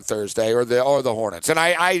Pacers on Thursday or the Hornets. And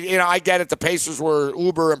I get it. The Pacers were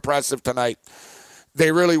uber impressive tonight.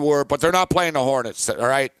 They really were, but they're not playing the Hornets. All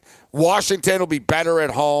right, Washington will be better at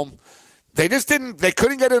home. They just didn't. They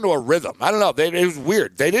couldn't get into a rhythm. I don't know. It was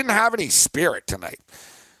weird. They didn't have any spirit tonight.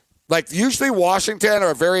 Usually Washington are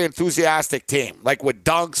a very enthusiastic team, with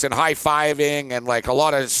dunks and high-fiving and a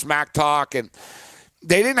lot of smack talk, and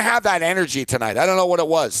they didn't have that energy tonight. I don't know what it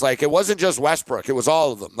was. It wasn't just Westbrook. It was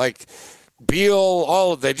all of them.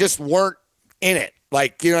 Beal, they just weren't in it.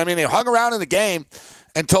 You know what I mean? They hung around in the game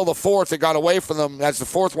until the fourth. It got away from them as the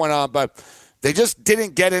fourth went on, but they just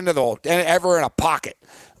didn't get into ever in a pocket.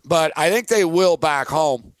 But I think they will back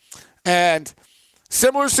home. And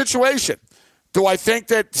similar situation. Do I think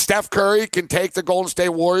that Steph Curry can take the Golden State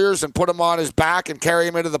Warriors and put them on his back and carry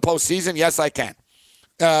him into the postseason? Yes, I can.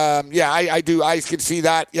 I do. I can see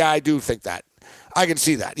that. Yeah, I do think that. I can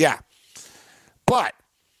see that, yeah. But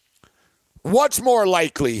what's more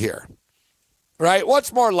likely here, right?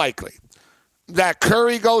 What's more likely? That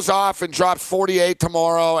Curry goes off and drops 48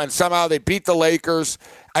 tomorrow and somehow they beat the Lakers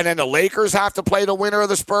and then the Lakers have to play the winner of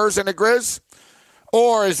the Spurs and the Grizz?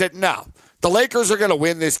 Or is it no? The Lakers are going to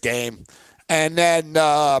win this game. And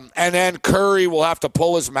then Curry will have to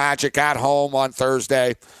pull his magic at home on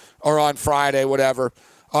Thursday or on Friday, whatever.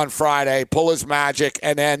 On Friday, pull his magic,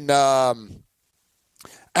 and then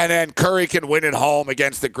Curry can win at home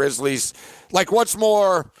against the Grizzlies. What's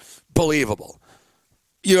more believable?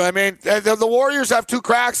 You know what I mean? The Warriors have 2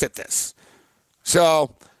 cracks at this.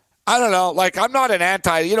 So, I don't know. I'm not an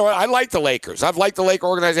I like the Lakers. I've liked the Laker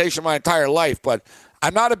organization my entire life, but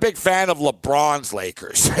I'm not a big fan of LeBron's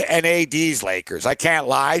Lakers and AD's Lakers. I can't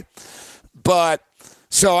lie. But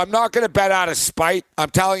so I'm not going to bet out of spite. I'm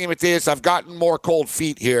telling you, Matthias, I've gotten more cold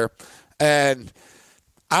feet here. And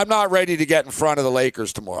I'm not ready to get in front of the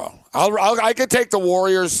Lakers tomorrow. I could take the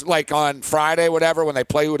Warriors like on Friday, whatever, when they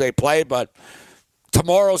play who they play. But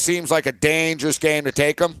tomorrow seems like a dangerous game to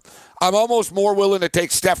take them. I'm almost more willing to take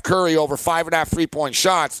Steph Curry over 5.5 3-point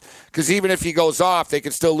shots because even if he goes off, they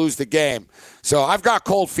can still lose the game. So I've got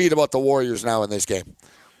cold feet about the Warriors now in this game.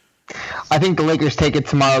 I think the Lakers take it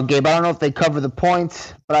tomorrow, Gabe. I don't know if they cover the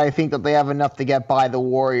points, but I think that they have enough to get by the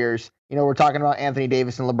Warriors. You know, we're talking about Anthony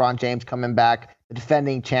Davis and LeBron James coming back, the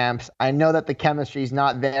defending champs. I know that the chemistry's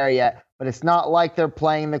not there yet, but it's not like they're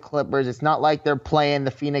playing the Clippers. It's not like they're playing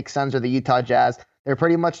the Phoenix Suns or the Utah Jazz. They're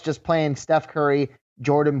pretty much just playing Steph Curry,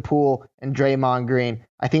 Jordan Poole, and Draymond Green.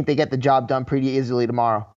 I think they get the job done pretty easily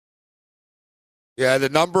tomorrow. Yeah, the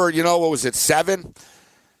number, what was it, 7?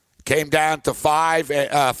 Came down to 5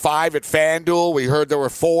 at FanDuel. We heard there were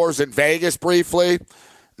 4s in Vegas briefly.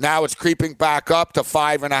 Now it's creeping back up to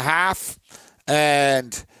 5.5.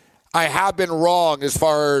 And I have been wrong as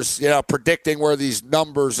far as, predicting where these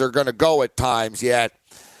numbers are going to go at times yet.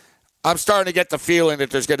 I'm starting to get the feeling that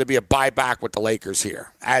there's going to be a buyback with the Lakers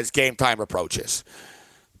here as game time approaches.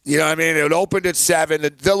 You know what I mean? It opened at 7.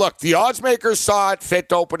 Look, the odds makers saw it fit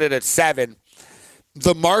to open it at 7.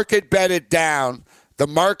 The market bet it down. The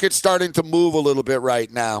market's starting to move a little bit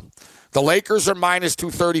right now. The Lakers are minus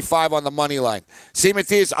 235 on the money line. See,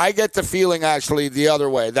 Matthias, I get the feeling actually the other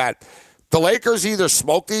way, that the Lakers either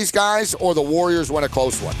smoke these guys or the Warriors win a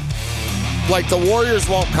close one. Like, the Warriors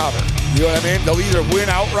won't cover. You know what I mean? They'll either win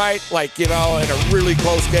outright, in a really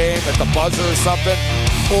close game at the buzzer or something,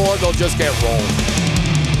 or they'll just get rolled.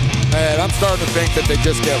 And I'm starting to think that they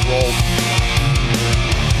just get rolled.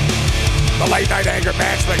 The late night anger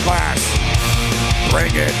management class.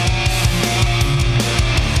 Bring it.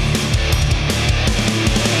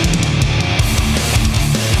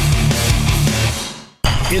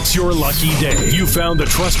 It's your lucky day. You found the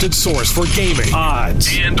trusted source for gaming,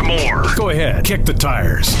 odds, and more. Go ahead, kick the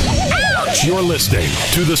tires. Ouch! You're listening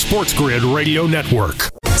to the Sports Grid Radio Network.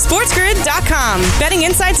 SportsGrid.com. Betting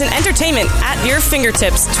insights and entertainment at your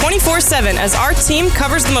fingertips 24/7 as our team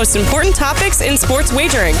covers the most important topics in sports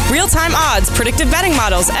wagering. Real-time odds, predictive betting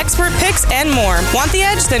models, expert picks, and more. Want the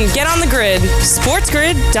edge? Then get on the grid.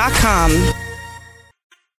 SportsGrid.com.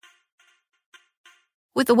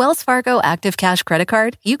 With the Wells Fargo Active Cash Credit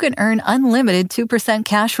Card, you can earn unlimited 2%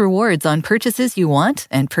 cash rewards on purchases you want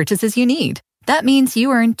and purchases you need. That means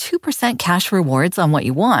you earn 2% cash rewards on what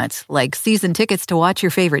you want, like season tickets to watch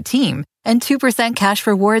your favorite team, and 2% cash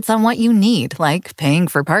rewards on what you need, like paying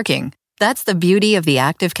for parking. That's the beauty of the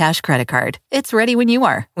Active Cash Credit Card. It's ready when you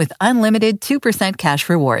are, with unlimited 2% cash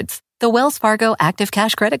rewards. The Wells Fargo Active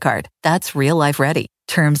Cash Credit Card. That's real life ready.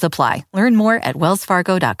 Terms apply. Learn more at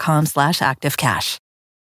wellsfargo.com/activecash.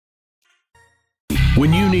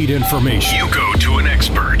 When you need information, you go to an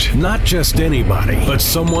expert. Not just anybody, but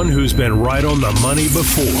someone who's been right on the money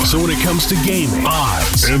before. So when it comes to gaming,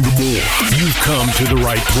 odds, and more, you've come to the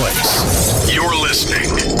right place. You're listening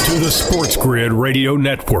to the Sports Grid Radio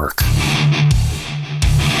Network.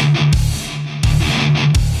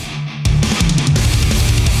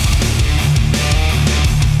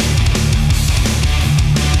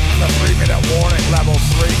 The 3-minute warning, level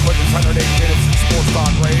 3, quickest 108 minutes in Sports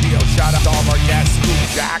Talk Radio. Shout out to all of our guests,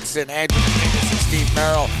 Scoop Jackson, Andrew Davis, and Steve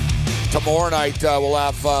Merrill. Tomorrow night, we'll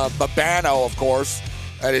have Babano, of course,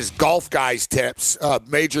 at his Golf Guys Tips.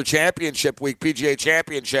 Major Championship Week, PGA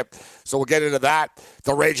Championship. So we'll get into that.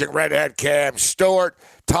 The Raging Redhead, Cam Stewart.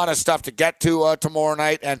 Ton of stuff to get to tomorrow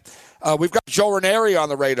night. And we've got Joe Ranieri on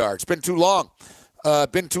the radar. It's been too long.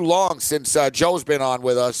 Since Joe's been on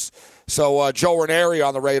with us. So Joe Ranieri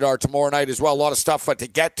on the radar tomorrow night as well. A lot of stuff to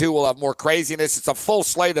get to. We'll have more craziness. It's a full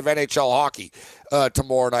slate of NHL hockey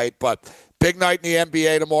tomorrow night. But big night in the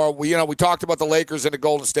NBA tomorrow. We talked about the Lakers in the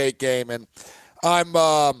Golden State game. And I'm,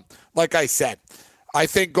 like I said, I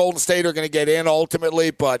think Golden State are going to get in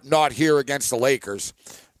ultimately, but not here against the Lakers.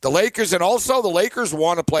 The Lakers, and also the Lakers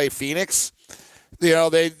want to play Phoenix.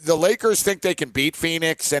 The Lakers think they can beat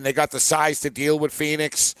Phoenix, and they got the size to deal with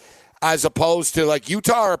Phoenix, as opposed to,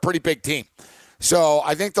 Utah are a pretty big team. So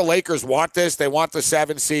I think the Lakers want this. They want the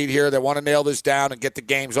 7 seed here. They want to nail this down and get the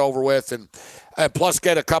games over with, and plus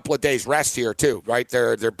get a couple of days rest here too, right?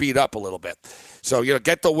 They're beat up a little bit. So,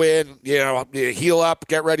 get the win, heal up,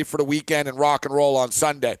 get ready for the weekend, and rock and roll on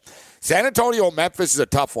Sunday. San Antonio, Memphis is a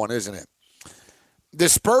tough one, isn't it? The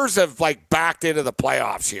Spurs have, backed into the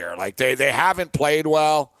playoffs here. They haven't played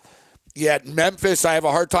well. Yet Memphis, I have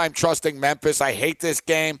a hard time trusting Memphis. I hate this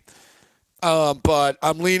game. but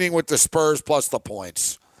I'm leaning with the Spurs plus the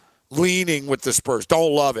points. Leaning with the Spurs.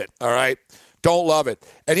 Don't love it, all right? Don't love it.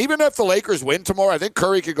 And even if the Lakers win tomorrow, I think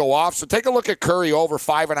Curry could go off. So take a look at Curry over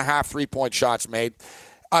 5.5 3-point shots made.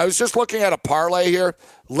 I was just looking at a parlay here.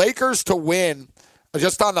 Lakers to win,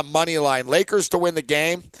 just on the money line, Lakers to win the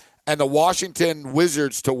game and the Washington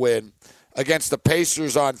Wizards to win against the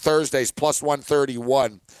Pacers on Thursdays, plus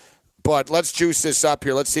 131. But let's juice this up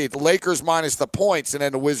here. Let's see. The Lakers minus the points and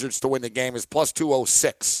then the Wizards to win the game is plus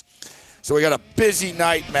 206. So we got a busy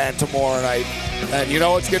night, man, tomorrow night. And you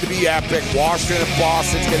know it's going to be epic. Washington and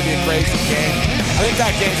Boston's going to be a crazy game. I think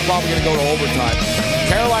that game's probably going to go to overtime.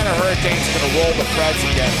 Carolina Hurricanes going to roll the Preds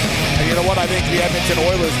again. And you know what? I think the Edmonton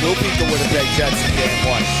Oilers will beat the Winnipeg Jets in game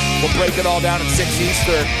 1. We'll break it all down at 6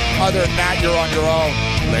 Eastern. Other than that, you're on your own.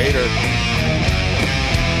 Later.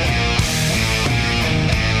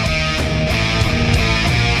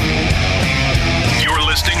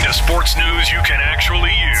 Listening to sports news you can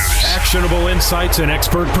actually use. Actionable insights and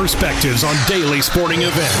expert perspectives on daily sporting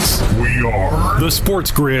events. We are the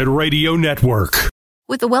Sports Grid Radio Network.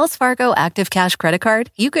 With the Wells Fargo Active Cash Credit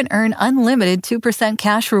Card, you can earn unlimited 2%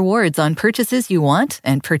 cash rewards on purchases you want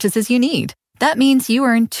and purchases you need. That means you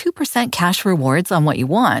earn 2% cash rewards on what you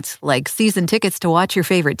want, like season tickets to watch your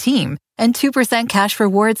favorite team, and 2% cash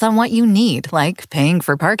rewards on what you need, like paying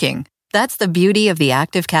for parking. That's the beauty of the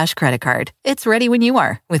Active Cash Credit Card. It's ready when you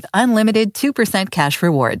are, with unlimited 2% cash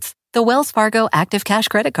rewards. The Wells Fargo Active Cash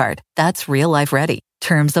Credit Card. That's real life ready.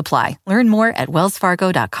 Terms apply. Learn more at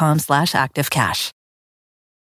wellsfargo.com/activecash.